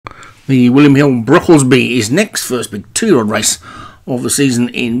The William Hill Brocklesby is next, first big 2-year-old race of the season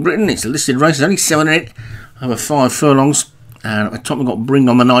in Britain. It's a listed race, there's only 7 in it, over 5 furlongs, and at the top we've got Bring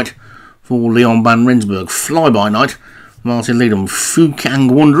on the Night for Leon van Rensburg. Fly by Night, Martin Leadham, Fukang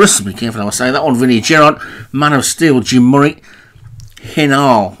Wondrous, be careful how I say that one, Vinnie Gerard, Man of Steel, Jim Murray,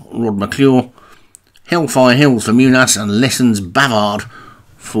 Henal, Rod McClure, Hellfire Hills for Munas, and Lessons Bavard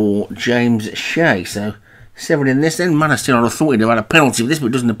for James Shea. So 7 in this then. Man of Steel, I thought he'd have had a penalty for this, but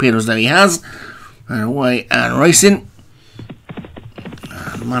it doesn't appear as though he has. And away and racing.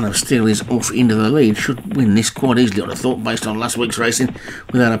 Man of Steel is off into the lead. Should win this quite easily, I'd have thought, based on last week's racing,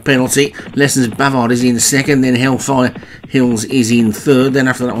 without a penalty. Lessons Bavard is in second, then Hellfire Hills is in third. Then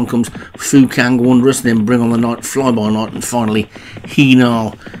after that one comes Fukang Wondrous, then Bring on the Night, Fly by Night, and finally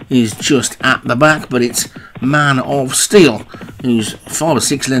Henal is just at the back, but it's Man of Steel who's 5 or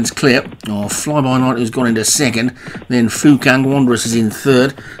 6 lengths clear, or Fly by Night who's gone into second, then Fukang Wondrous is in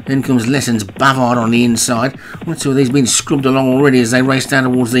third, then comes Lessons Bavard on the inside. 1 or 2 of these been scrubbed along already as they race down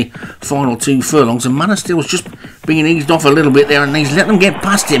towards the final 2 furlongs, and Man of Steel's just being eased off a little bit there, and he's let them get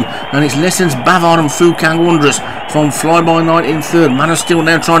past him, and it's Lessons Bavard and Fukang Wondrous from Fly by Night in third. Man of Steel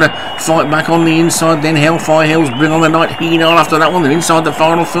now trying to fight back on the inside, then Hellfire Hills, Bring on the Night, Henal after that one. They're inside the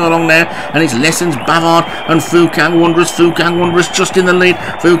final furlong now, and it's Lessons Bavard and Fukang Wondrous. Fukang Wondrous just in the lead.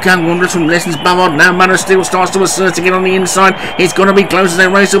 Fukang Wondrous from Lessons Bavard. Now Man of Steel starts to assert again on the inside. It's going to be close as they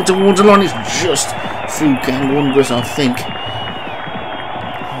race up towards the line. It's just Fukang Wondrous, I think.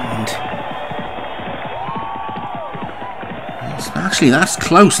 And actually, that's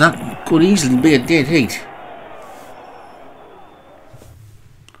close. That could easily be a dead heat.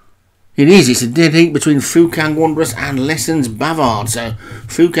 It is, it's a dead heat between Fukang Wondrous and Lessons Bavard. So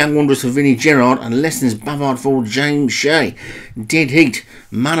Fukang Wondrous for Vinnie Gerard and Lessons Bavard for James Shea. Dead heat.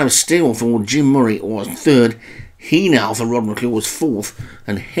 Man of Steel for Jim Murray was third. Henal for Rod McClure was fourth.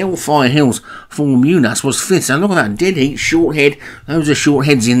 And Hellfire Hills for Munas was fifth. So look at that, dead heat, short head. Those are short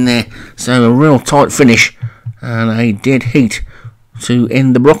heads in there. So a real tight finish and a dead heat to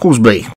end the Brocklesby.